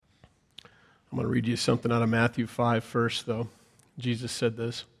I'm going to read you something out of Matthew 5 first, though. Jesus said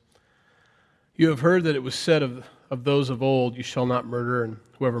this. You have heard that it was said of those of old, you shall not murder, and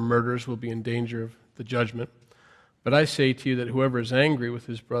whoever murders will be in danger of the judgment. But I say to you that whoever is angry with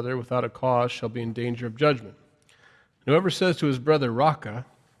his brother without a cause shall be in danger of judgment. And whoever says to his brother, Raca,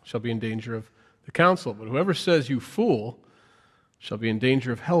 shall be in danger of the council. But whoever says, you fool, shall be in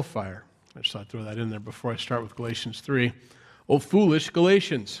danger of hellfire. I just thought I'd throw that in there before I start with Galatians 3. O foolish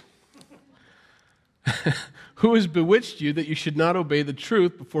Galatians, who has bewitched you that you should not obey the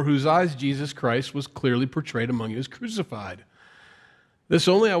truth, before whose eyes Jesus Christ was clearly portrayed among you as crucified? This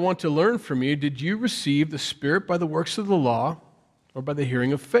only I want to learn from you. Did you receive the Spirit by the works of the law or by the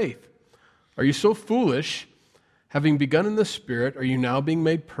hearing of faith? Are you so foolish? Having begun in the Spirit, are you now being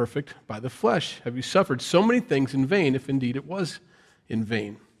made perfect by the flesh? Have you suffered so many things in vain, if indeed it was in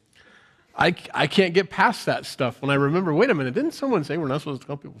vain? I can't get past that stuff when I remember, wait a minute, didn't someone say we're not supposed to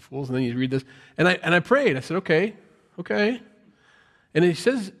call people fools? And then you read this. And I prayed. I said, okay. And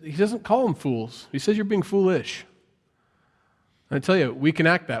he doesn't call them fools. He says you're being foolish. And I tell you, we can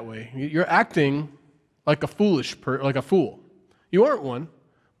act that way. You're acting like a fool. You aren't one,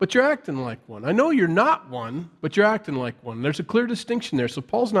 but you're acting like one. I know you're not one, but you're acting like one. There's a clear distinction there. So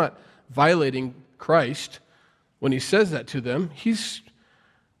Paul's not violating Christ when he says that to them. He's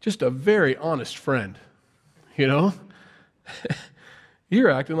just a very honest friend, you know?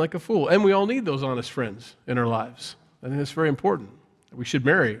 You're acting like a fool. And we all need those honest friends in our lives. I think that's very important. We should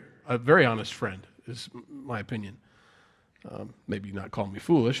marry a very honest friend, is my opinion. Maybe not call me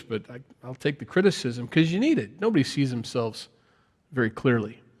foolish, but I'll take the criticism because you need it. Nobody sees themselves very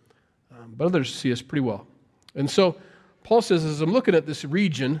clearly. But others see us pretty well. And so Paul says, as I'm looking at this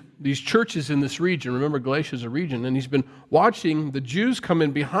region, these churches in this region, remember Galatia is a region, and he's been watching the Jews come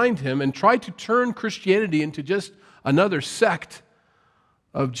in behind him and try to turn Christianity into just another sect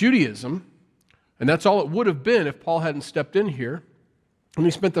of Judaism. And that's all it would have been if Paul hadn't stepped in here. And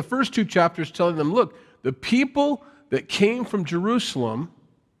he spent the first 2 chapters telling them, look, the people that came from Jerusalem,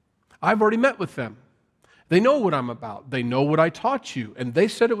 I've already met with them. They know what I'm about. They know what I taught you. And they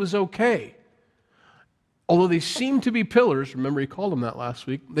said it was okay. Although they seem to be pillars, remember he called them that last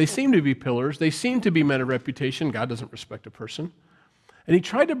week, they seem to be pillars, they seem to be men of reputation. God doesn't respect a person. And he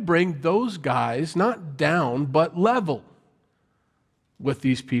tried to bring those guys not down, but level with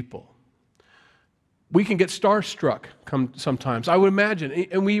these people. We can get starstruck sometimes. I would imagine,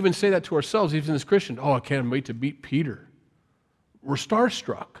 and we even say that to ourselves, even as Christians, I can't wait to meet Peter. We're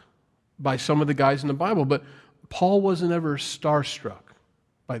starstruck by some of the guys in the Bible, but Paul wasn't ever starstruck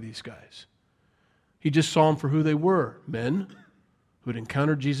by these guys. He just saw them for who they were, men who had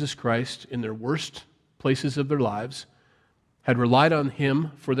encountered Jesus Christ in their worst places of their lives, had relied on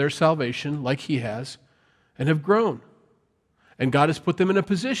him for their salvation like he has, and have grown. And God has put them in a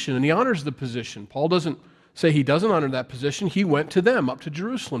position, and he honors the position. Paul doesn't say he doesn't honor that position. He went to them, up to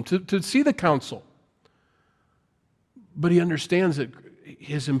Jerusalem, to see the council. But he understands that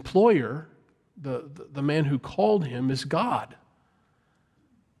his employer, the man who called him, is God.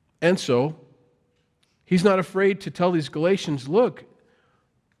 And so, he's not afraid to tell these Galatians, look,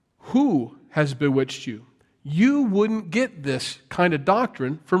 who has bewitched you? You wouldn't get this kind of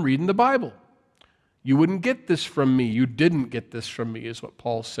doctrine from reading the Bible. You wouldn't get this from me. You didn't get this from me, is what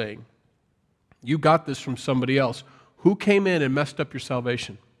Paul's saying. You got this from somebody else. Who came in and messed up your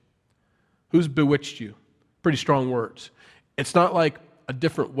salvation? Who's bewitched you? Pretty strong words. It's not like a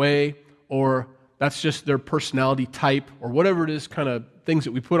different way, or that's just their personality type, or whatever it is, kind of things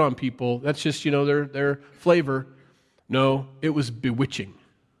that we put on people. That's just, their flavor. No, it was bewitching,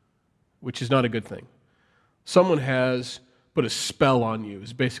 which is not a good thing. Someone has put a spell on you,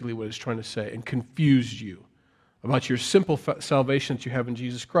 is basically what it's trying to say, and confused you about your simple salvation that you have in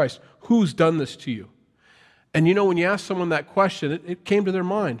Jesus Christ. Who's done this to you? And when you ask someone that question, it came to their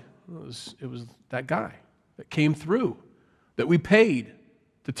mind. It was that guy that came through, that we paid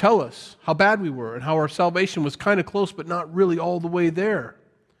to tell us how bad we were and how our salvation was kind of close but not really all the way there.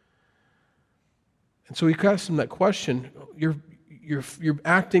 And so he asked him that question. You're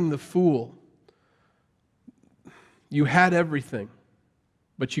acting the fool. You had everything,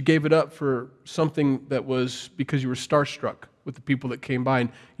 but you gave it up for something that was because you were starstruck with the people that came by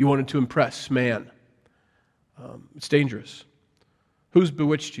and you wanted to impress man. It's dangerous. Who's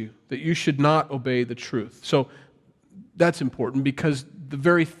bewitched you that you should not obey the truth? So that's important because the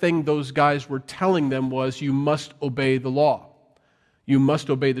very thing those guys were telling them was you must obey the law. You must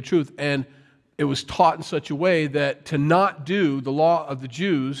obey the truth. And it was taught in such a way that to not do the law of the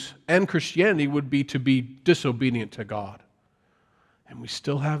Jews and Christianity would be to be disobedient to God. And we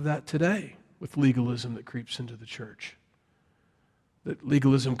still have that today with legalism that creeps into the church. That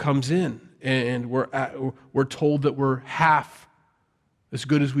legalism comes in and we're told that we're half as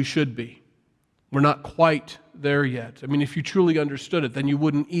good as we should be. We're not quite there yet. I mean, if you truly understood it, then you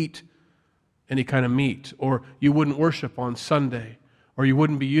wouldn't eat any kind of meat, or you wouldn't worship on Sunday, or you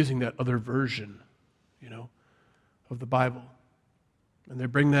wouldn't be using that other version, of the Bible. And they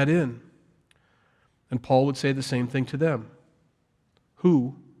bring that in. And Paul would say the same thing to them.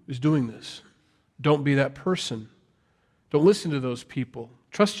 Who is doing this? Don't be that person. Don't listen to those people.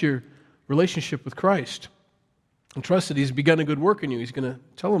 Trust your relationship with Christ. And trust that He's begun a good work in you. He's going to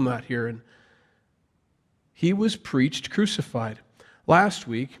tell them that here. And He was preached crucified. Last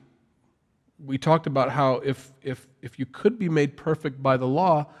week, we talked about how if you could be made perfect by the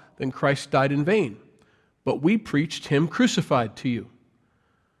law, then Christ died in vain. But we preached Him crucified to you.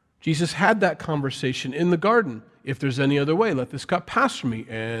 Jesus had that conversation in the garden. If there's any other way, let this cup pass from me.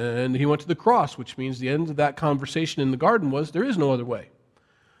 And He went to the cross, which means the end of that conversation in the garden was there is no other way.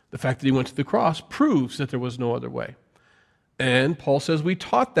 The fact that He went to the cross proves that there was no other way. And Paul says, we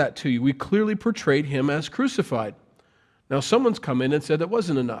taught that to you. We clearly portrayed Him as crucified. Now someone's come in and said that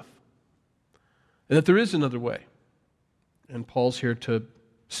wasn't enough, and that there is another way. And Paul's here to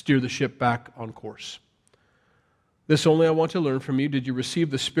steer the ship back on course. This only I want to learn from you. Did you receive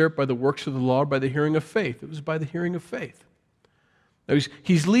the Spirit by the works of the law or by the hearing of faith? It was by the hearing of faith. Now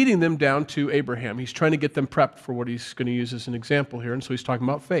he's leading them down to Abraham. He's trying to get them prepped for what he's going to use as an example here, and so he's talking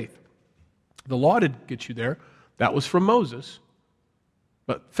about faith. The law didn't get you there. That was from Moses.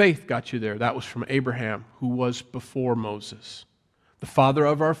 But faith got you there. That was from Abraham, who was before Moses. The father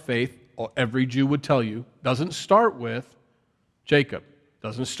of our faith, every Jew would tell you, doesn't start with Jacob.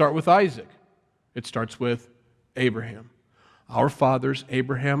 Doesn't start with Isaac. It starts with Abraham. Our fathers,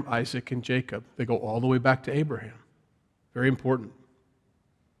 Abraham, Isaac, and Jacob, they go all the way back to Abraham. Very important.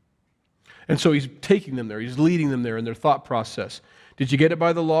 And so he's taking them there. He's leading them there in their thought process. Did you get it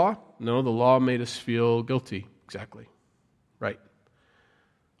by the law? No, the law made us feel guilty. Exactly. Right.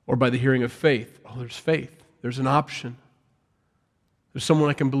 Or by the hearing of faith. Oh, there's faith. There's an option. There's someone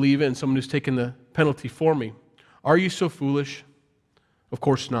I can believe in, someone who's taken the penalty for me. Are you so foolish? Of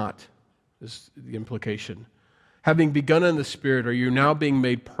course not, is the implication. Having begun in the Spirit, are you now being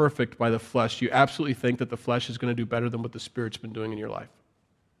made perfect by the flesh? Do you absolutely think that the flesh is going to do better than what the Spirit's been doing in your life?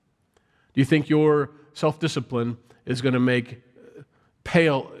 Do you think your self-discipline is going to make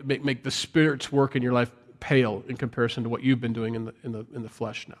the Spirit's work in your life pale in comparison to what you've been doing in the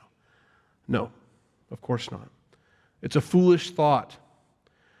flesh now? No, of course not. It's a foolish thought.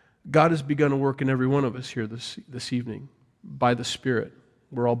 God has begun a work in every one of us here this evening by the Spirit.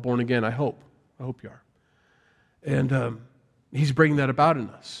 We're all born again, I hope. I hope you are. And He's bringing that about in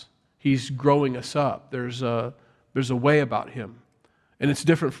us. He's growing us up. There's a way about Him. And it's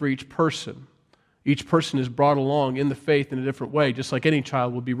different for each person. Each person is brought along in the faith in a different way, just like any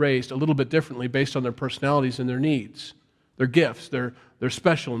child will be raised a little bit differently based on their personalities and their needs, their gifts. They're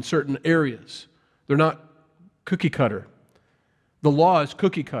special in certain areas. They're not cookie cutter. The law is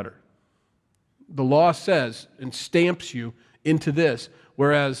cookie cutter. The law says and stamps you into this,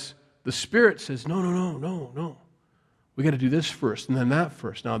 whereas the Spirit says, no. We got to do this first and then that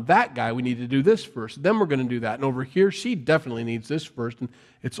first. Now that guy, we need to do this first. Then we're going to do that. And over here, she definitely needs this first. And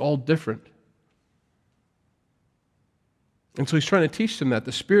it's all different. And so he's trying to teach them that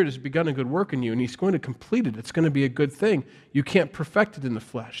the Spirit has begun a good work in you, and He's going to complete it. It's going to be a good thing. You can't perfect it in the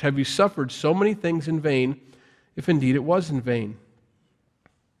flesh. Have you suffered so many things in vain, if indeed it was in vain?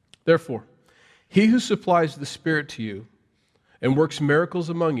 Therefore, He who supplies the Spirit to you and works miracles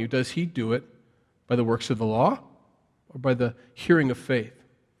among you, does He do it by the works of the law or by the hearing of faith?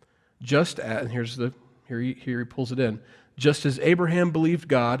 And here he pulls it in. Just as Abraham believed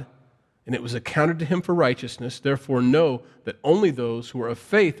God, and it was accounted to him for righteousness, therefore know that only those who are of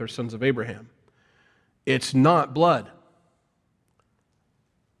faith are sons of Abraham. It's not blood.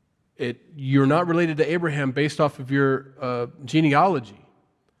 You're not related to Abraham based off of your genealogy.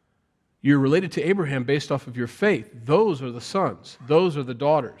 You're related to Abraham based off of your faith. Those are the sons. Those are the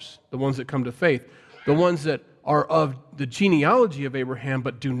daughters, the ones that come to faith. The ones that are of the genealogy of Abraham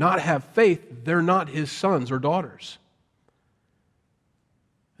but do not have faith, they're not his sons or daughters.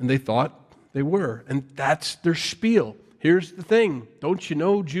 And they thought they were. And that's their spiel. Here's the thing. Don't you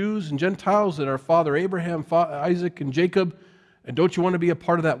know, Jews and Gentiles, that our father Abraham, Isaac, and Jacob, and don't you want to be a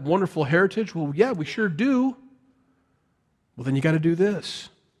part of that wonderful heritage? Well, yeah, we sure do. Well, then you got to do this,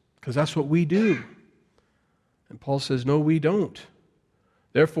 because that's what we do. And Paul says, no, we don't.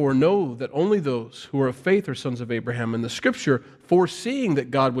 Therefore, know that only those who are of faith are sons of Abraham. And the Scripture, foreseeing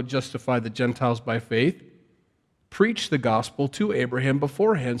that God would justify the Gentiles by faith, preached the gospel to Abraham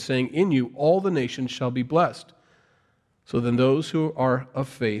beforehand, saying, in you all the nations shall be blessed. So then those who are of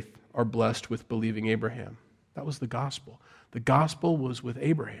faith are blessed with believing Abraham. That was the gospel. The gospel was with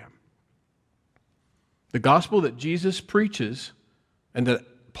Abraham. The gospel that Jesus preaches and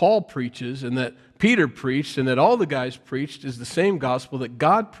that Paul preaches and that Peter preached and that all the guys preached is the same gospel that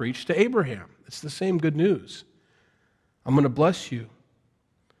God preached to Abraham. It's the same good news. I'm going to bless you.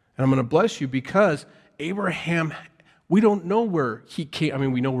 And I'm going to bless you because Abraham, we don't know where he came. I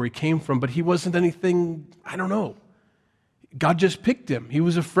mean, we know where he came from, but he wasn't anything, I don't know. God just picked him. He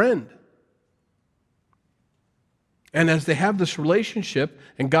was a friend. And as they have this relationship,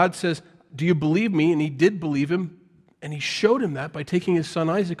 and God says, do you believe me? And he did believe him. And he showed him that by taking his son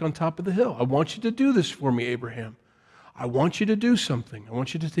Isaac on top of the hill. I want you to do this for me, Abraham. I want you to do something. I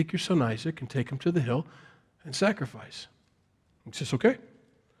want you to take your son Isaac and take him to the hill and sacrifice. He says, okay.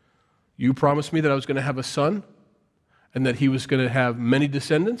 You promised me that I was going to have a son and that he was going to have many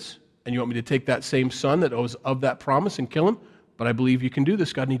descendants, and you want me to take that same son that was of that promise and kill him? But I believe you can do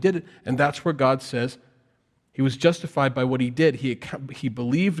this, God, and he did it. And that's where God says he was justified by what he did. He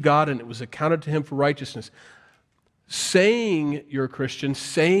believed God, and it was accounted to him for righteousness. Saying you're a Christian,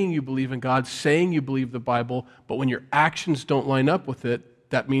 saying you believe in God, saying you believe the Bible, but when your actions don't line up with it,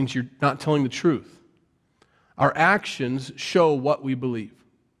 that means you're not telling the truth. Our actions show what we believe.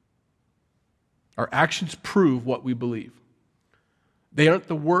 Our actions prove what we believe. They aren't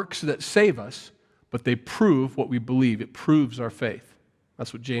the works that save us, but they prove what we believe. It proves our faith.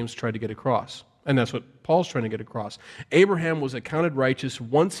 That's what James tried to get across. And that's what Paul's trying to get across. Abraham was accounted righteous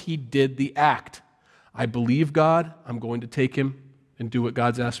once he did the act. I believe God, I'm going to take him and do what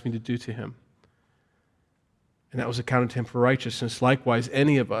God's asked me to do to him. And that was accounted to him for righteousness. Likewise,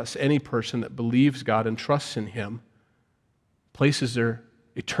 any of us, any person that believes God and trusts in him, places their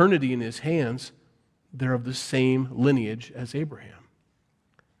eternity in his hands, they're of the same lineage as Abraham.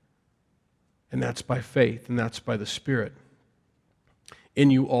 And that's by faith, and that's by the Spirit.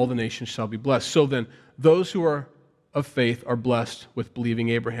 In you all the nations shall be blessed. So then, those who are of faith are blessed with believing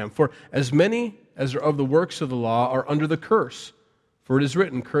Abraham. For as many as are of the works of the law are under the curse. For it is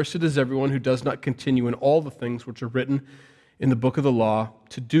written, cursed is everyone who does not continue in all the things which are written in the book of the law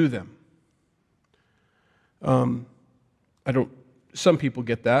to do them. Some people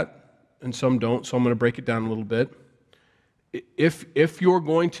get that, and some don't, so I'm going to break it down a little bit. If you're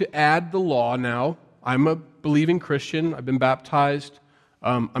going to add the law now, I'm a believing Christian, I've been baptized,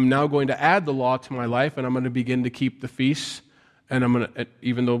 I'm now going to add the law to my life, and I'm going to begin to keep the feasts, and I'm going to,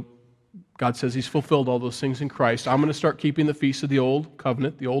 even though God says he's fulfilled all those things in Christ, I'm going to start keeping the feasts of the old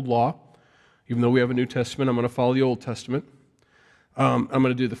covenant, the old law. Even though we have a New Testament, I'm going to follow the Old Testament. I'm going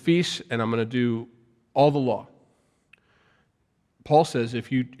to do the feasts, and I'm going to do all the law. Paul says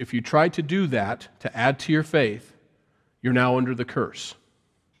if you try to do that, to add to your faith, you're now under the curse.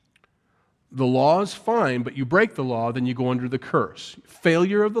 The law is fine, but you break the law, then you go under the curse.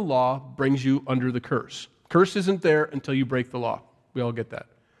 Failure of the law brings you under the curse. Curse isn't there until you break the law. We all get that.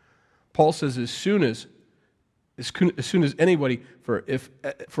 Paul says as soon as anybody,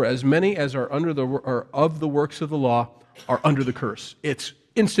 for as many as are of the works of the law are under the curse. It's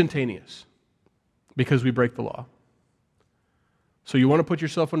instantaneous because we break the law. So you want to put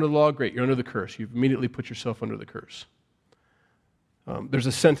yourself under the law? Great, you're under the curse. You've immediately put yourself under the curse. There's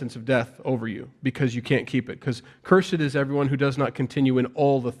a sentence of death over you because you can't keep it. Because cursed is everyone who does not continue in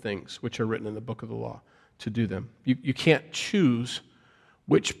all the things which are written in the book of the law to do them. You can't choose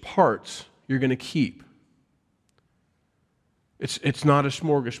which parts you're going to keep. It's not a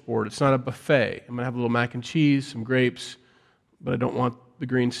smorgasbord. It's not a buffet. I'm going to have a little mac and cheese, some grapes, but I don't want the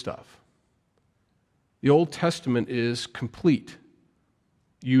green stuff. The Old Testament is complete.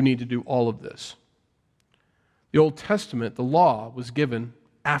 You need to do all of this. The Old Testament, the law, was given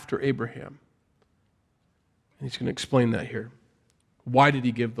after Abraham. And he's going to explain that here. Why did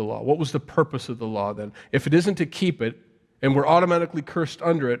he give the law? What was the purpose of the law then? If it isn't to keep it, and we're automatically cursed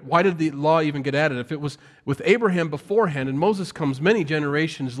under it, why did the law even get added? If it was with Abraham beforehand, and Moses comes many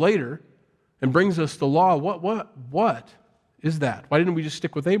generations later and brings us the law, what is that? Why didn't we just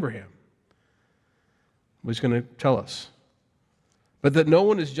stick with Abraham? He's going to tell us. But that no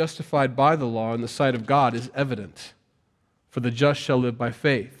one is justified by the law in the sight of God is evident. For the just shall live by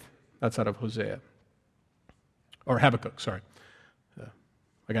faith. That's out of Hosea. Or Habakkuk, sorry.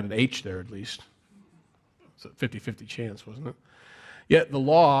 I got an H there at least. It's a 50-50 chance, wasn't it? Yet the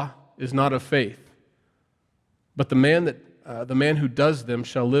law is not of faith. But the man who does them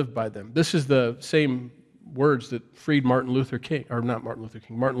shall live by them. This is the same words that freed Martin Luther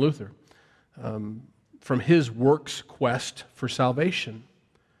from his works quest for salvation.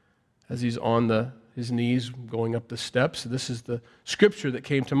 As he's on his knees going up the steps, this is the scripture that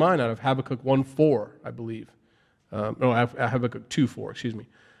came to mind out of Habakkuk 1:4, I believe. Habakkuk 2:4, excuse me.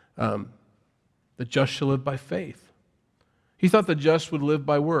 The just shall live by faith. He thought the just would live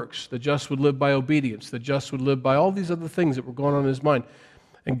by works, the just would live by obedience, the just would live by all these other things that were going on in his mind.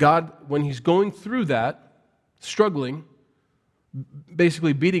 And God, when he's going through that, struggling,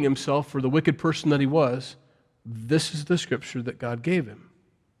 basically beating himself for the wicked person that he was, this is the scripture that God gave him.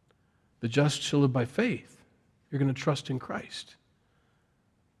 The just shall live by faith. You're going to trust in Christ.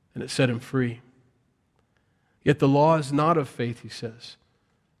 And it set him free. Yet the law is not of faith, he says,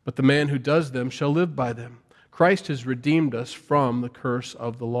 but the man who does them shall live by them. Christ has redeemed us from the curse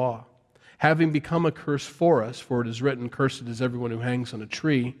of the law, having become a curse for us, for it is written, "Cursed is everyone who hangs on a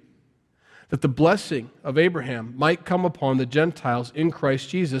tree," that the blessing of Abraham might come upon the Gentiles in Christ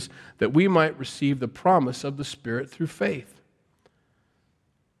Jesus, that we might receive the promise of the Spirit through faith.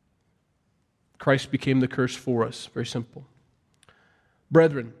 Christ became the curse for us. Very simple.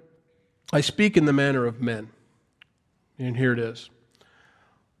 Brethren, I speak in the manner of men. And here it is.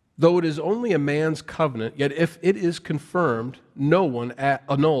 Though it is only a man's covenant, yet if it is confirmed, no one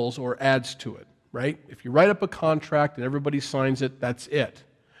annuls or adds to it, right? If you write up a contract and everybody signs it, that's it.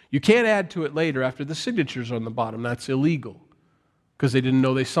 You can't add to it later after the signatures are on the bottom. That's illegal because they didn't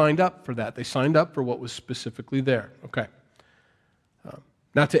know they signed up for that. They signed up for what was specifically there. Okay.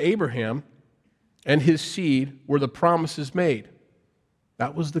 Now to Abraham and his seed were the promises made.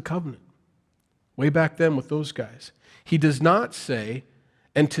 That was the covenant. Way back then with those guys. He does not say,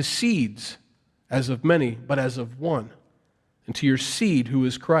 and to seeds, as of many, but as of one, and to your seed who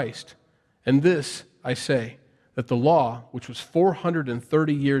is Christ. And this I say, that the law, which was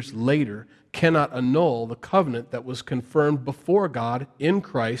 430 years later, cannot annul the covenant that was confirmed before God in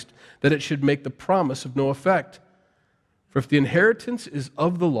Christ, that it should make the promise of no effect. For if the inheritance is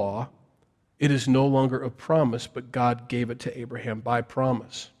of the law, it is no longer a promise, but God gave it to Abraham by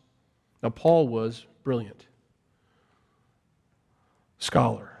promise. Now, Paul was brilliant.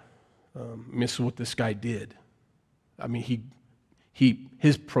 Scholar. This is what this guy did. I mean,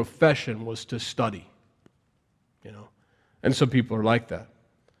 his profession was to study, and some people are like that.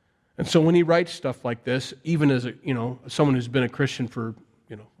 And so when he writes stuff like this, even as someone who's been a Christian for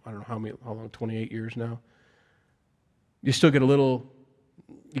I don't know how long, 28 years now, you still get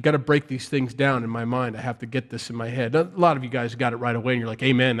you got to break these things down in my mind. I have to get this in my head. A lot of you guys got it right away, and you're like,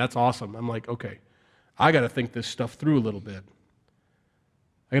 amen, that's awesome. I'm like, okay, I got to think this stuff through a little bit.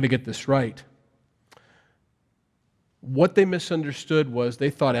 I got to get this right. What they misunderstood was they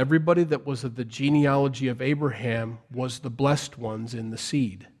thought everybody that was of the genealogy of Abraham was the blessed ones in the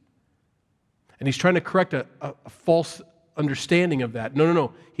seed. And he's trying to correct a false understanding of that.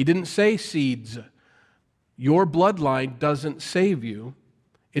 No. He didn't say seeds. Your bloodline doesn't save you.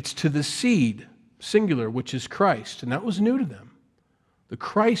 It's to the seed, singular, which is Christ. And that was new to them. The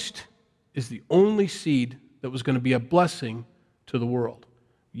Christ is the only seed that was going to be a blessing to the world.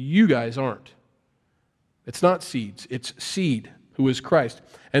 You guys aren't. It's not seeds, it's seed, who is Christ.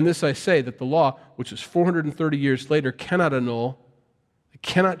 And this I say, that the law, which is 430 years later, cannot annul, it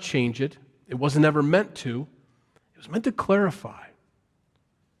cannot change it. It wasn't ever meant to. It was meant to clarify.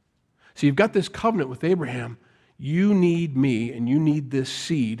 So you've got this covenant with Abraham. You need me, and you need this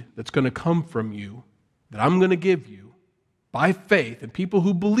seed that's going to come from you, that I'm going to give you by faith. And people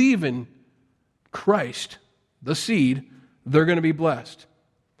who believe in Christ, the seed, they're going to be blessed.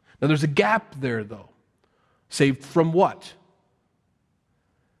 Now there's a gap there, though. Saved from what?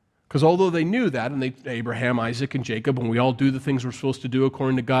 Because although they knew that, and Abraham, Isaac, and Jacob, and we all do the things we're supposed to do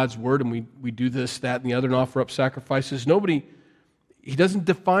according to God's word, and we do this, that, and the other, and offer up sacrifices, he doesn't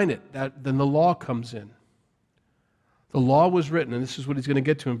define it. Then the law comes in. The law was written, and this is what he's going to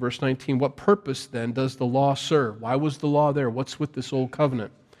get to in verse 19. What purpose, then, does the law serve? Why was the law there? What's with this old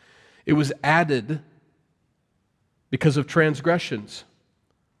covenant? It was added because of transgressions,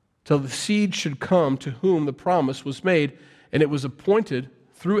 till the seed should come to whom the promise was made, and it was appointed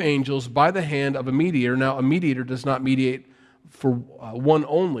through angels by the hand of a mediator. Now, a mediator does not mediate for one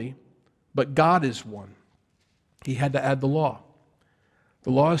only, but God is one. He had to add the law. The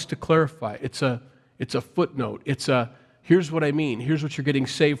law is to clarify. It's a footnote. Here's what I mean. Here's what you're getting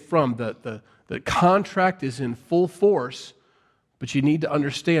saved from. The contract is in full force, but you need to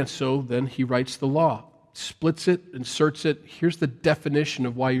understand. So then he writes the law. Splits it, inserts it. Here's the definition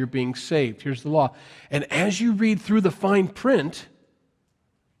of why you're being saved. Here's the law. And as you read through the fine print,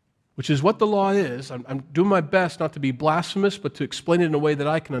 which is what the law is, I'm doing my best not to be blasphemous, but to explain it in a way that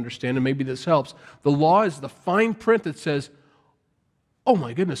I can understand, and maybe this helps. The law is the fine print that says, oh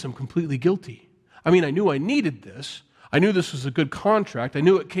my goodness, I'm completely guilty. I mean, I knew I needed this. I knew this was a good contract. I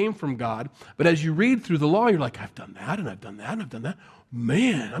knew it came from God. But as you read through the law, you're like, I've done that, and I've done that, and I've done that.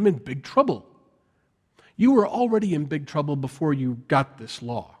 Man, I'm in big trouble. You were already in big trouble before you got this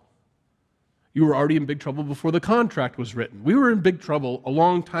law. You were already in big trouble before the contract was written. We were in big trouble a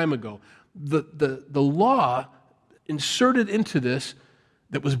long time ago. The law inserted into this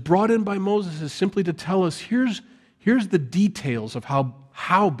that was brought in by Moses is simply to tell us, here's the details of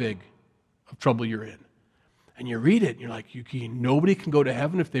how big of trouble you're in. And you read it, and you're like, nobody can go to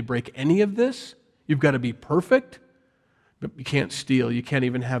heaven if they break any of this. You've got to be perfect, but you can't steal. You can't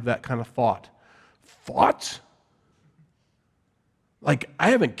even have that kind of thought. Thoughts? Like,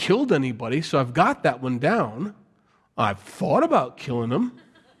 I haven't killed anybody, so I've got that one down. I've thought about killing them,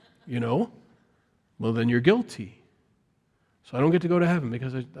 Well, then you're guilty. So I don't get to go to heaven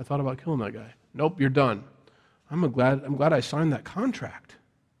because I thought about killing that guy. Nope, you're done. I'm glad I signed that contract.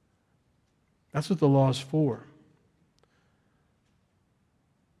 That's what the law is for.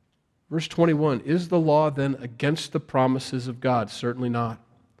 Verse 21, is the law then against the promises of God? Certainly not.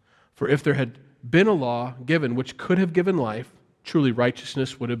 For if there had been a law given which could have given life, truly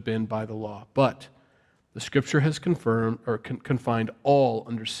righteousness would have been by the law. But the Scripture has confirmed or confined all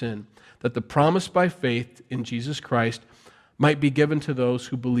under sin, that the promise by faith in Jesus Christ might be given to those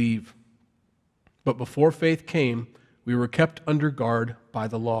who believe. But before faith came, we were kept under guard by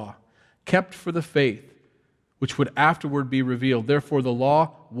the law, kept for the faith which would afterward be revealed. Therefore, the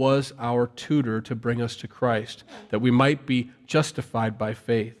law was our tutor to bring us to Christ, that we might be justified by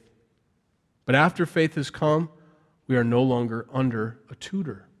faith. But after faith has come, we are no longer under a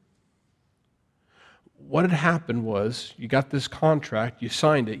tutor. What had happened was, you got this contract, you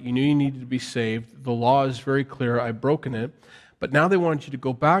signed it, you knew you needed to be saved, the law is very clear, I've broken it, but now they want you to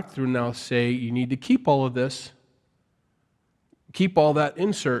go back through and now say, you need to keep all of this, keep all that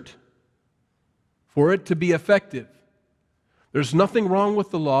insert, for it to be effective. There's nothing wrong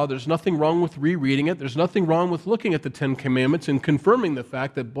with the law. There's nothing wrong with rereading it. There's nothing wrong with looking at the Ten Commandments and confirming the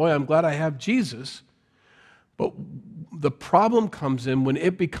fact that, boy, I'm glad I have Jesus. But the problem comes in when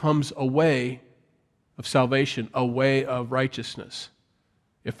it becomes a way of salvation, a way of righteousness.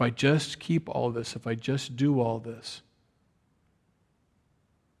 If I just keep all this, if I just do all this,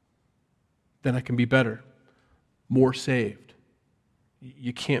 then I can be better, more saved.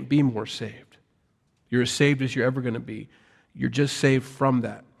 You can't be more saved. You're as saved as you're ever going to be. You're just saved from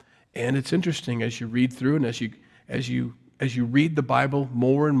that. And it's interesting as you read through and as you read the Bible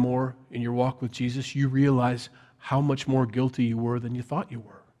more and more in your walk with Jesus, you realize how much more guilty you were than you thought you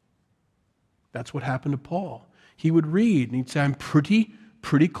were. That's what happened to Paul. He would read and he'd say, I'm pretty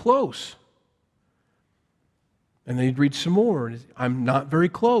close. And then he'd read some more and I'm not very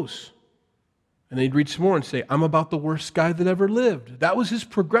close. And then he'd read some more and say, I'm about the worst guy that ever lived. That was his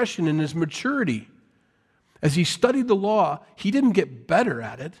progression in his maturity. As he studied the law, he didn't get better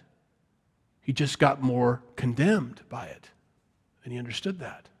at it. He just got more condemned by it. And he understood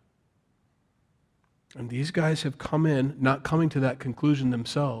that. And these guys have come in, not coming to that conclusion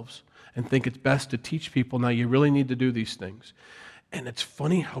themselves, and think it's best to teach people, now you really need to do these things. And it's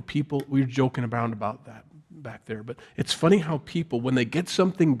funny how people, we were joking around about that back there, but it's funny how people, when they get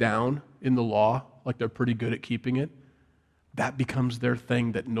something down in the law, like they're pretty good at keeping it, that becomes their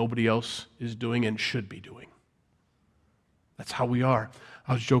thing that nobody else is doing and should be doing. That's how we are.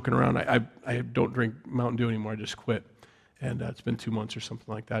 I was joking around. I don't drink Mountain Dew anymore. I just quit. And it's been 2 months or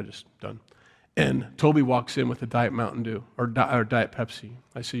something like that. Just done. And Toby walks in with a Diet Mountain Dew or Diet Pepsi.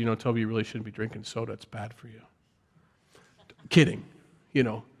 I said, Toby, you really shouldn't be drinking soda. It's bad for you. Kidding.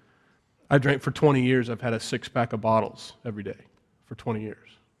 I drank for 20 years. I've had a 6-pack of bottles every day for 20 years.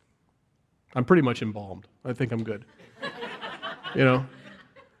 I'm pretty much embalmed. I think I'm good.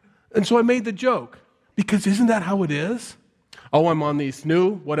 And so I made the joke, because isn't that how it is? Oh, I'm on these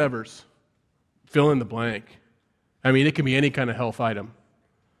new whatevers. Fill in the blank. I mean, it can be any kind of health item.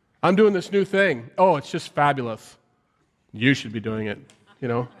 I'm doing this new thing. Oh, it's just fabulous. You should be doing it,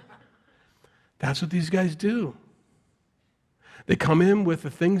 That's what these guys do. They come in with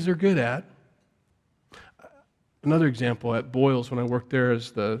the things they're good at. Another example, at Boyles, when I worked there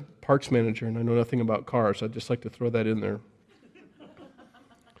as the parts manager, and I know nothing about cars, I'd just like to throw that in there.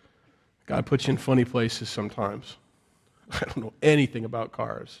 God puts you in funny places sometimes. I don't know anything about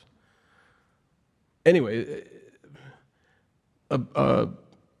cars. Anyway, I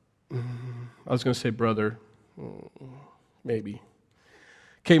was going to say brother, maybe,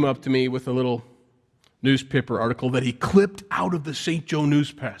 came up to me with a little newspaper article that he clipped out of the St. Joe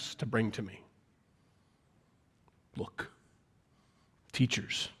News Press to bring to me. Look,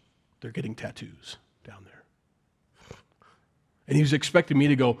 teachers, they're getting tattoos down there. And he was expecting me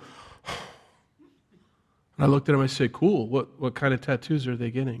to go, and I looked at him, I said, cool, what kind of tattoos are they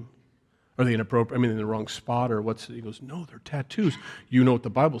getting? Are they inappropriate? I mean, in the wrong spot or what's it? He goes, no, they're tattoos. You know what the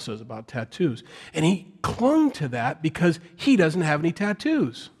Bible says about tattoos. And he clung to that because he doesn't have any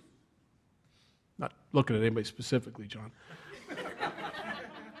tattoos. looking at anybody specifically, John.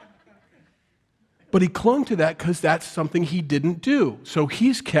 But he clung to that because that's something he didn't do. So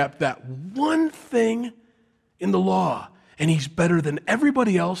he's kept that one thing in the law, and he's better than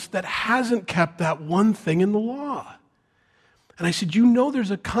everybody else that hasn't kept that one thing in the law. And I said, you know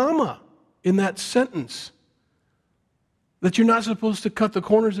there's a comma in that sentence, that you're not supposed to cut the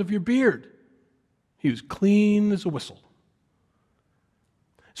corners of your beard. He was clean as a whistle.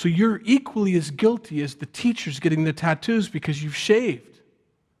 So you're equally as guilty as the teachers getting the tattoos because you've shaved.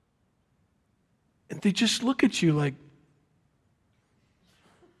 And they just look at you like,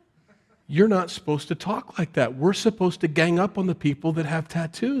 you're not supposed to talk like that. We're supposed to gang up on the people that have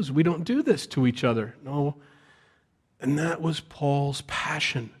tattoos. We don't do this to each other. No. And that was Paul's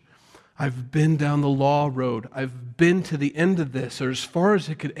passion. I've been down the law road. I've been to the end of this, or as far as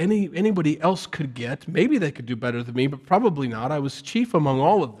anybody else could get. Maybe they could do better than me, but probably not. I was chief among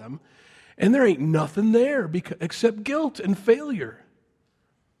all of them. And there ain't nothing there except guilt and failure.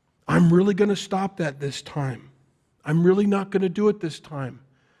 I'm really going to stop that this time. I'm really not going to do it this time.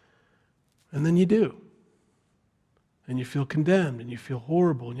 And then you do. And you feel condemned, and you feel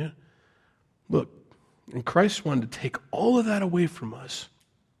horrible. And look, and Christ wanted to take all of that away from us.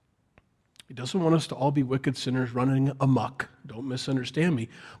 He doesn't want us to all be wicked sinners running amok. Don't misunderstand me.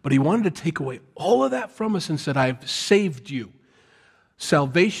 But he wanted to take away all of that from us and said, I've saved you.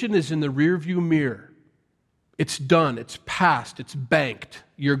 Salvation is in the rearview mirror. It's done. It's past. It's banked.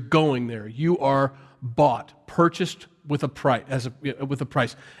 You're going there. You are bought, purchased with a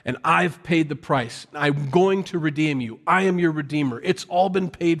price, and I've paid the price. I'm going to redeem you. I am your Redeemer. It's all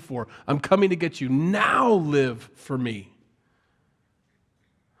been paid for. I'm coming to get you. Now live for me.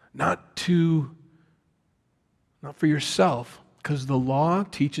 Not for yourself, because the law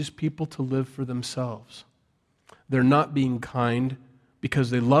teaches people to live for themselves. They're not being kind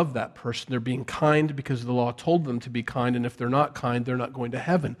because they love that person. They're being kind because the law told them to be kind, and if they're not kind, they're not going to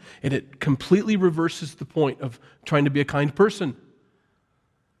heaven. And it completely reverses the point of trying to be a kind person.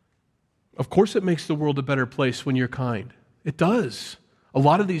 Of course it makes the world a better place when you're kind. It does. A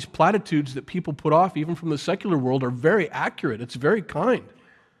lot of these platitudes that people put off, even from the secular world, are very accurate. It's very kind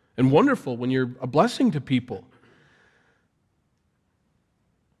and wonderful when you're a blessing to people.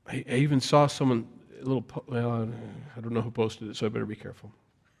 I even saw someone... I don't know who posted it, so I better be careful.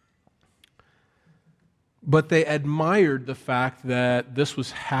 But they admired the fact that this was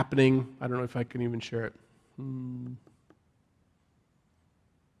happening. I don't know if I can even share it.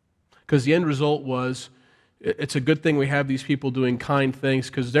 Because the end result was, it's a good thing we have these people doing kind things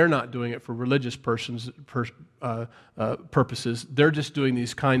because they're not doing it for religious purposes. They're just doing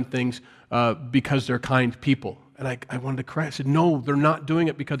these kind things because they're kind people. And I wanted to cry. I said, no, they're not doing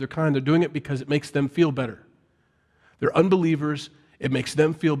it because they're kind. They're doing it because it makes them feel better. They're unbelievers. It makes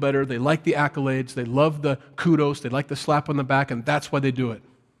them feel better. They like the accolades. They love the kudos. They like the slap on the back, and that's why they do it.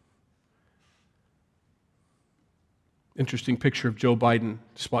 Interesting picture of Joe Biden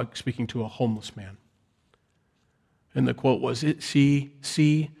speaking to a homeless man. And the quote was,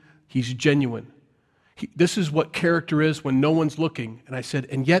 see, he's genuine. This is what character is when no one's looking. And I said,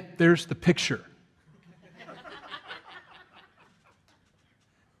 and yet there's the picture.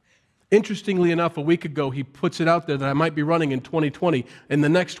 Interestingly enough, a week ago, he puts it out there that I might be running in 2020. And the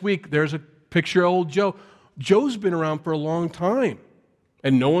next week, there's a picture of old Joe. Joe's been around for a long time.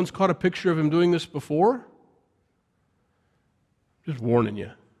 And no one's caught a picture of him doing this before? Just warning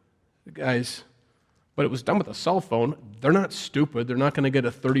you. Guys, but it was done with a cell phone. They're not stupid. They're not going to get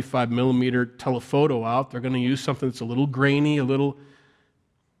a 35 millimeter telephoto out. They're going to use something that's a little grainy,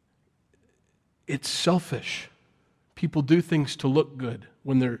 It's selfish. People do things to look good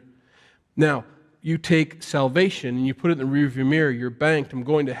when they're... Now, you take salvation and you put it in the rearview mirror. You're banked. I'm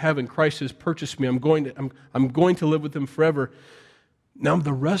going to heaven. Christ has purchased me. I'm going to live with him forever. Now,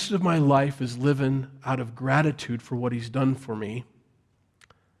 the rest of my life is living out of gratitude for what he's done for me,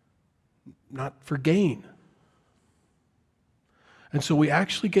 not for gain. And so we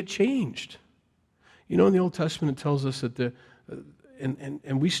actually get changed. You know, in the Old Testament, it tells us that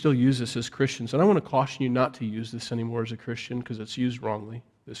and we still use this as Christians. And I want to caution you not to use this anymore as a Christian because it's used wrongly,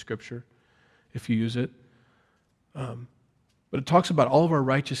 this scripture, if you use it. But it talks about all of our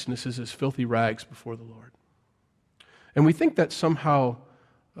righteousnesses as filthy rags before the Lord. And we think that's somehow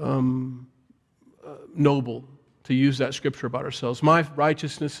noble to use that scripture about ourselves. My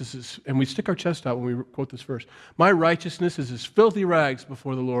righteousness is, and we stick our chest out when we quote this verse, my righteousness is as filthy rags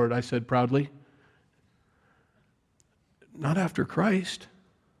before the Lord, I said proudly. Not after Christ.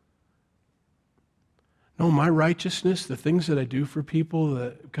 No, my righteousness, the things that I do for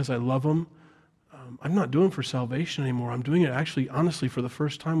people because I love them, I'm not doing for salvation anymore. I'm doing it actually, honestly, for the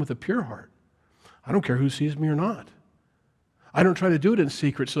first time with a pure heart. I don't care who sees me or not. I don't try to do it in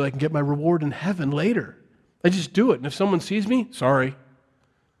secret so I can get my reward in heaven later. I just do it. And if someone sees me, sorry.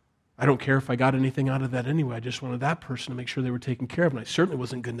 I don't care if I got anything out of that anyway. I just wanted that person to make sure they were taken care of. And I certainly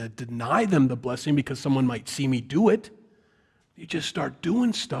wasn't going to deny them the blessing because someone might see me do it. You just start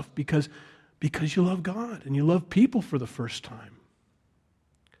doing stuff because you love God and you love people for the first time.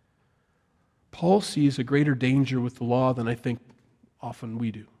 Paul sees a greater danger with the law than I think often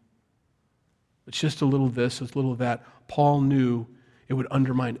we do. It's just a little this, a little that. Paul knew it would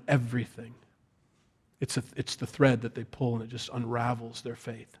undermine everything. It's the thread that they pull and it just unravels their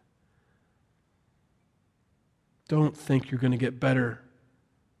faith. Don't think you're going to get better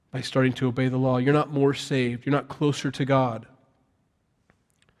by starting to obey the law. You're not more saved. You're not closer to God.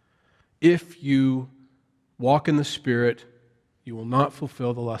 If you walk in the Spirit, you will not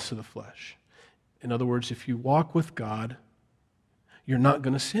fulfill the lusts of the flesh. In other words, if you walk with God, you're not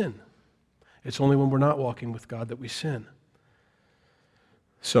going to sin. It's only when we're not walking with God that we sin.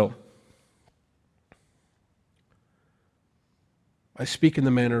 So, I speak in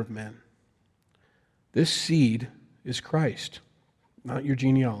the manner of men. This seed is Christ, not your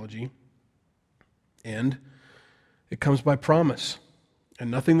genealogy. And it comes by promise. And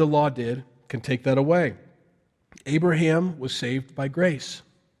nothing the law did can take that away. Abraham was saved by grace.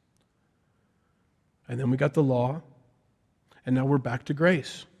 And then we got the law, and now we're back to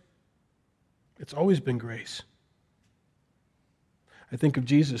grace. It's always been grace. I think of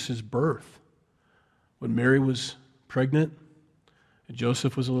Jesus' birth. When Mary was pregnant, and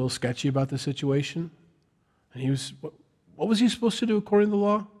Joseph was a little sketchy about the situation, and he was, what was he supposed to do according to the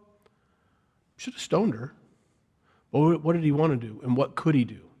law? Should have stoned her. Well, what did he want to do, and what could he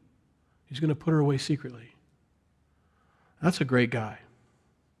do? He's going to put her away secretly. That's a great guy.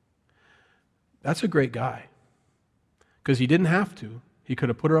 That's a great guy. Because he didn't have to. He could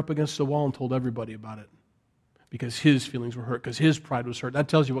have put her up against the wall and told everybody about it. Because his feelings were hurt, because his pride was hurt. That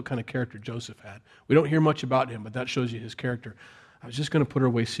tells you what kind of character Joseph had. We don't hear much about him, but that shows you his character. I was just going to put her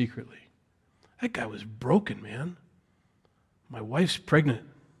away secretly. That guy was broken, man. My wife's pregnant,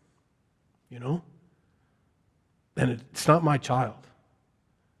 you know? And it's not my child.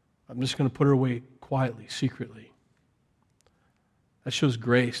 I'm just going to put her away quietly, secretly. That shows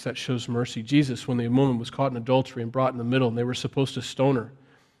grace. That shows mercy. Jesus, when the woman was caught in adultery and brought in the middle, and they were supposed to stone her,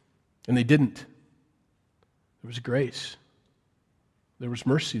 and they didn't. There was grace. There was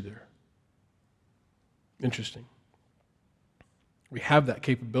mercy there. Interesting. We have that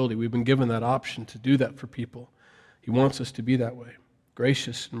capability. We've been given that option to do that for people. He wants us to be that way,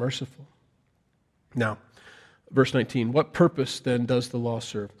 gracious and merciful. Now, verse 19, what purpose then does the law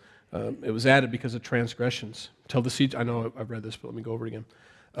serve? It was added because of transgressions. Till the seed, I know I've read this, but let me go over it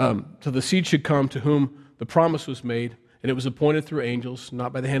again. Till the seed should come to whom the promise was made, and it was appointed through angels,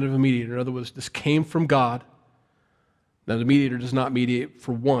 not by the hand of a mediator. In other words, this came from God. Now, the mediator does not mediate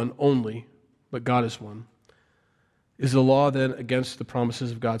for one only, but God is one. Is the law then against the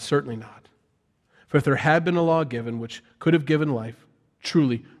promises of God? Certainly not. For if there had been a law given which could have given life,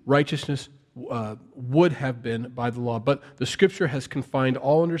 truly righteousness would have been by the law. But the Scripture has confined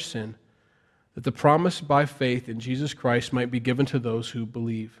all under sin, that the promise by faith in Jesus Christ might be given to those who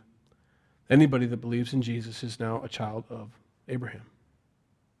believe. Anybody that believes in Jesus is now a child of Abraham.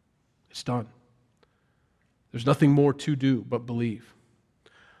 It's done. There's nothing more to do but believe.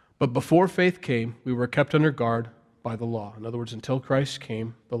 But before faith came, we were kept under guard by the law. In other words, until Christ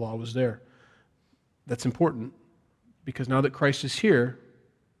came, the law was there. That's important because now that Christ is here,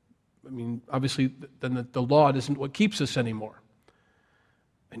 I mean, obviously, then the law isn't what keeps us anymore.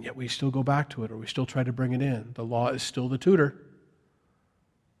 And yet we still go back to it, or we still try to bring it in. The law is still the tutor.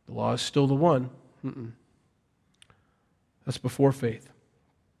 The law is still the one. That's before faith.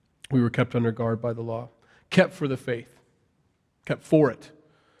 We were kept under guard by the law. Kept for the faith. Kept for it.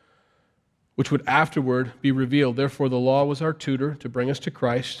 Which would afterward be revealed. Therefore, the law was our tutor to bring us to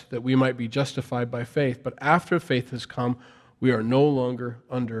Christ, that we might be justified by faith. But after faith has come, we are no longer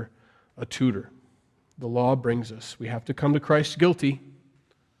under a tutor. The law brings us. We have to come to Christ guilty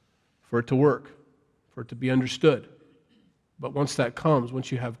for it to work, for it to be understood. But once that comes,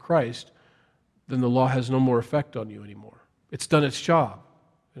 once you have Christ, then the law has no more effect on you anymore. It's done its job,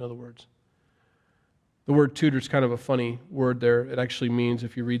 in other words. The word tutor is kind of a funny word there. It actually means,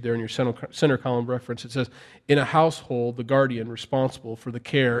 if you read there in your center column reference, it says, in a household, the guardian responsible for the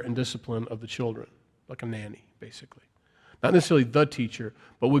care and discipline of the children, like a nanny, basically. Not necessarily the teacher,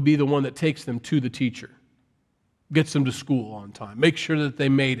 but would be the one that takes them to the teacher, gets them to school on time, makes sure that they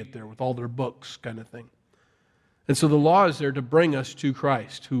made it there with all their books, kind of thing. And so the law is there to bring us to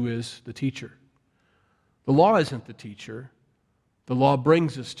Christ, who is the teacher. The law isn't the teacher. The law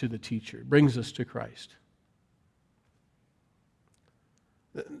brings us to the teacher, brings us to Christ.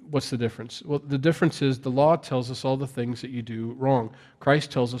 What's the difference? Well, the difference is the law tells us all the things that you do wrong. Christ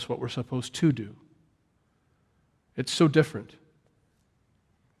tells us what we're supposed to do. It's so different.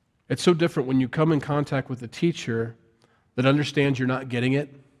 It's so different when you come in contact with a teacher that understands you're not getting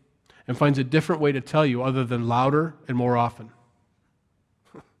it and finds a different way to tell you other than louder and more often.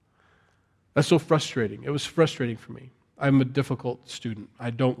 That's so frustrating. It was frustrating for me. I'm a difficult student.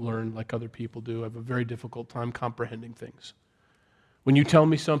 I don't learn like other people do. I have a very difficult time comprehending things. When you tell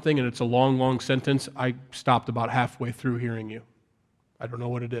me something and it's a long, long sentence, I stopped about halfway through hearing you. I don't know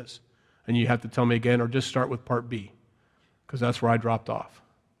what it is. And you have to tell me again or just start with part B, because that's where I dropped off.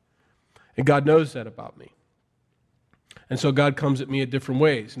 And God knows that about me. And so God comes at me in different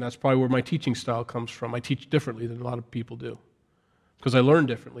ways, and that's probably where my teaching style comes from. I teach differently than a lot of people do, because I learn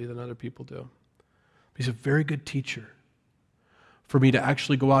differently than other people do. He's a very good teacher for me to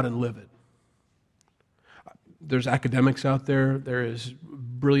actually go out and live it. There's academics out there. There is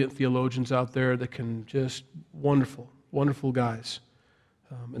brilliant theologians out there that can just wonderful, wonderful guys.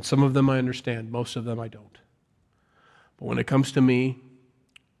 And some of them I understand. Most of them I don't. But when it comes to me,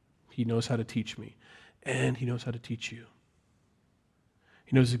 he knows how to teach me. And he knows how to teach you.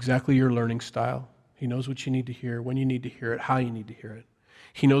 He knows exactly your learning style. He knows what you need to hear, when you need to hear it, how you need to hear it.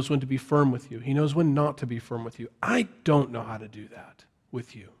 He knows when to be firm with you. He knows when not to be firm with you. I don't know how to do that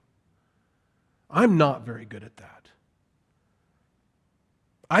with you. I'm not very good at that.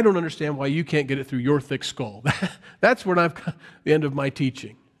 I don't understand why you can't get it through your thick skull. That's when I've got the end of my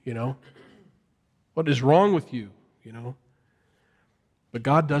teaching, What is wrong with you, But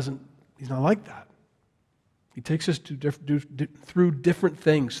God doesn't, he's not like that. He takes us through different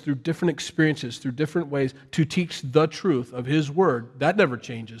things, through different experiences, through different ways to teach the truth of his word. That never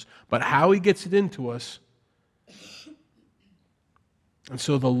changes. But how he gets it into us. And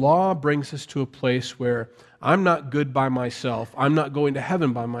so the law brings us to a place where I'm not good by myself. I'm not going to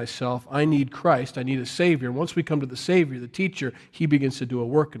heaven by myself. I need Christ. I need a Savior. And once we come to the Savior, the teacher, he begins to do a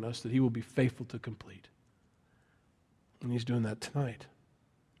work in us that he will be faithful to complete. And he's doing that tonight.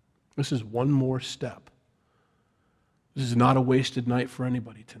 This is one more step. This is not a wasted night for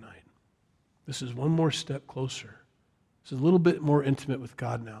anybody tonight. This is one more step closer. This is a little bit more intimate with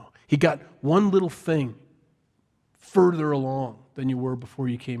God now. He got one little thing further along than you were before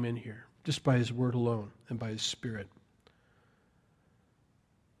you came in here, just by his word alone and by his Spirit.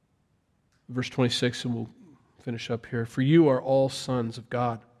 Verse 26, and we'll finish up here. For you are all sons of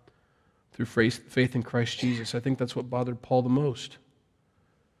God through faith in Christ Jesus. I think that's what bothered Paul the most.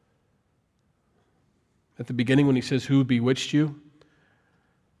 At the beginning when he says, who bewitched you?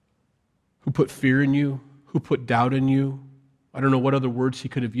 Who put fear in you? Who put doubt in you? I don't know what other words he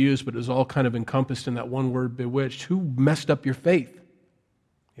could have used, but it was all kind of encompassed in that one word, bewitched. Who messed up your faith?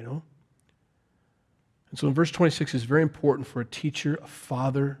 And so in verse 26 is very important for a teacher, a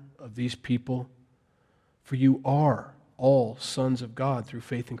father of these people. For you are all sons of God through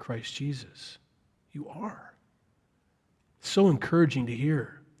faith in Christ Jesus. You are. So encouraging to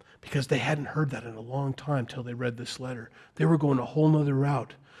hear, because they hadn't heard that in a long time till they read this letter. They were going a whole nother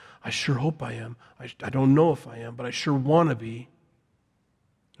route. I sure hope I am. I don't know if I am, but I sure want to be.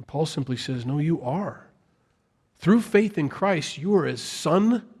 And Paul simply says, no, you are. Through faith in Christ, you are as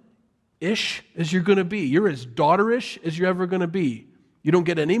son-ish as you're going to be. You're as daughter-ish as you're ever going to be. You don't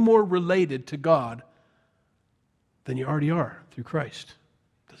get any more related to God than you already are through Christ.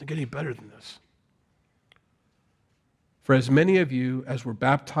 It doesn't get any better than this. For as many of you as were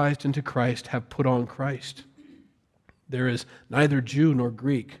baptized into Christ have put on Christ. There is neither Jew nor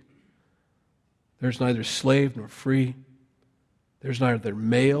Greek. There's neither slave nor free. There's neither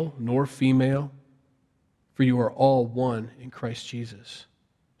male nor female. For you are all one in Christ Jesus.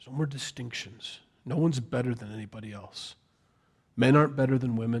 There's no more distinctions. No one's better than anybody else. Men aren't better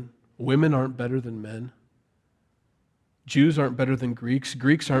than women. Women aren't better than men. Jews aren't better than Greeks.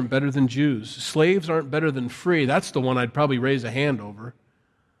 Greeks aren't better than Jews. Slaves aren't better than free. That's the one I'd probably raise a hand over.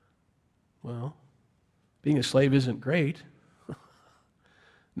 Well, being a slave isn't great.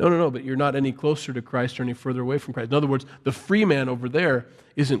 No, but you're not any closer to Christ or any further away from Christ. In other words, the free man over there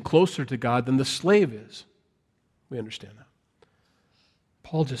isn't closer to God than the slave is. We understand that.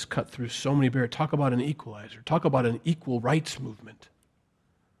 Paul just cut through so many barriers. Talk about an equalizer. Talk about an equal rights movement.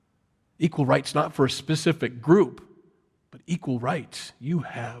 Equal rights not for a specific group, but equal rights. You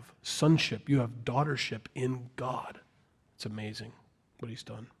have sonship. You have daughtership in God. It's amazing what he's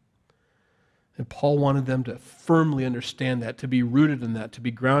done. And Paul wanted them to firmly understand that, to be rooted in that, to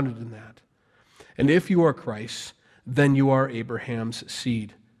be grounded in that. And if you are Christ, then you are Abraham's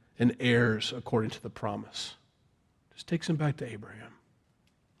seed and heirs according to the promise. Just takes them back to Abraham.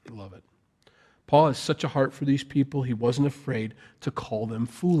 I love it. Paul has such a heart for these people, he wasn't afraid to call them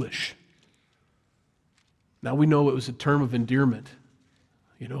foolish. Now we know it was a term of endearment.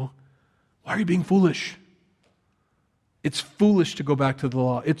 Why are you being foolish? It's foolish to go back to the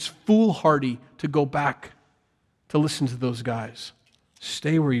law. It's foolhardy to go back to listen to those guys.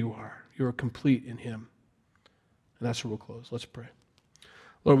 Stay where you are. You are complete in him. And that's where we'll close. Let's pray.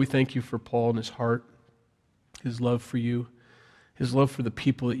 Lord, we thank you for Paul and his heart, his love for you, his love for the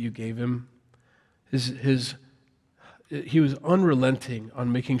people that you gave him. He was unrelenting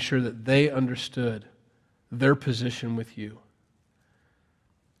on making sure that they understood their position with you.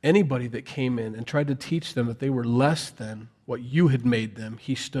 Anybody that came in and tried to teach them that they were less than what you had made them,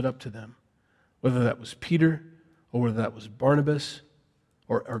 he stood up to them. Whether that was Peter, or whether that was Barnabas,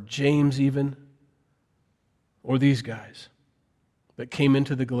 or James even, or these guys that came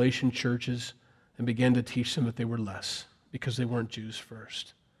into the Galatian churches and began to teach them that they were less because they weren't Jews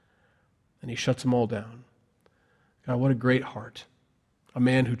first. And he shuts them all down. God, what a great heart. A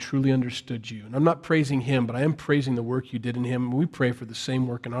man who truly understood you. And I'm not praising him, but I am praising the work you did in him. And we pray for the same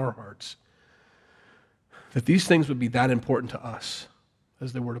work in our hearts. That these things would be that important to us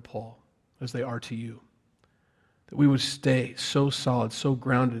as they were to Paul, as they are to you. That we would stay so solid, so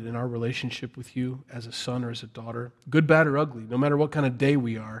grounded in our relationship with you as a son or as a daughter. Good, bad, or ugly, no matter what kind of day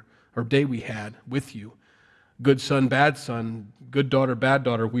we are, or day we had with you. Good son, good daughter, bad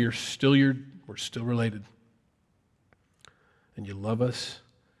daughter, we're still related. And you love us,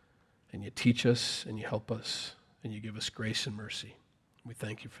 and you teach us, and you help us, and you give us grace and mercy. We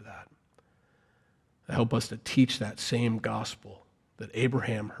thank you for that. Help us to teach that same gospel that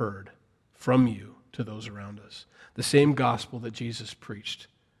Abraham heard from you to those around us. The same gospel that Jesus preached.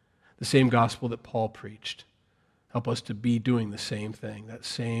 The same gospel that Paul preached. Help us to be doing the same thing, that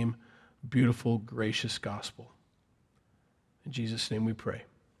same beautiful, gracious gospel. In Jesus' name we pray.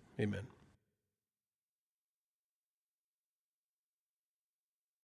 Amen.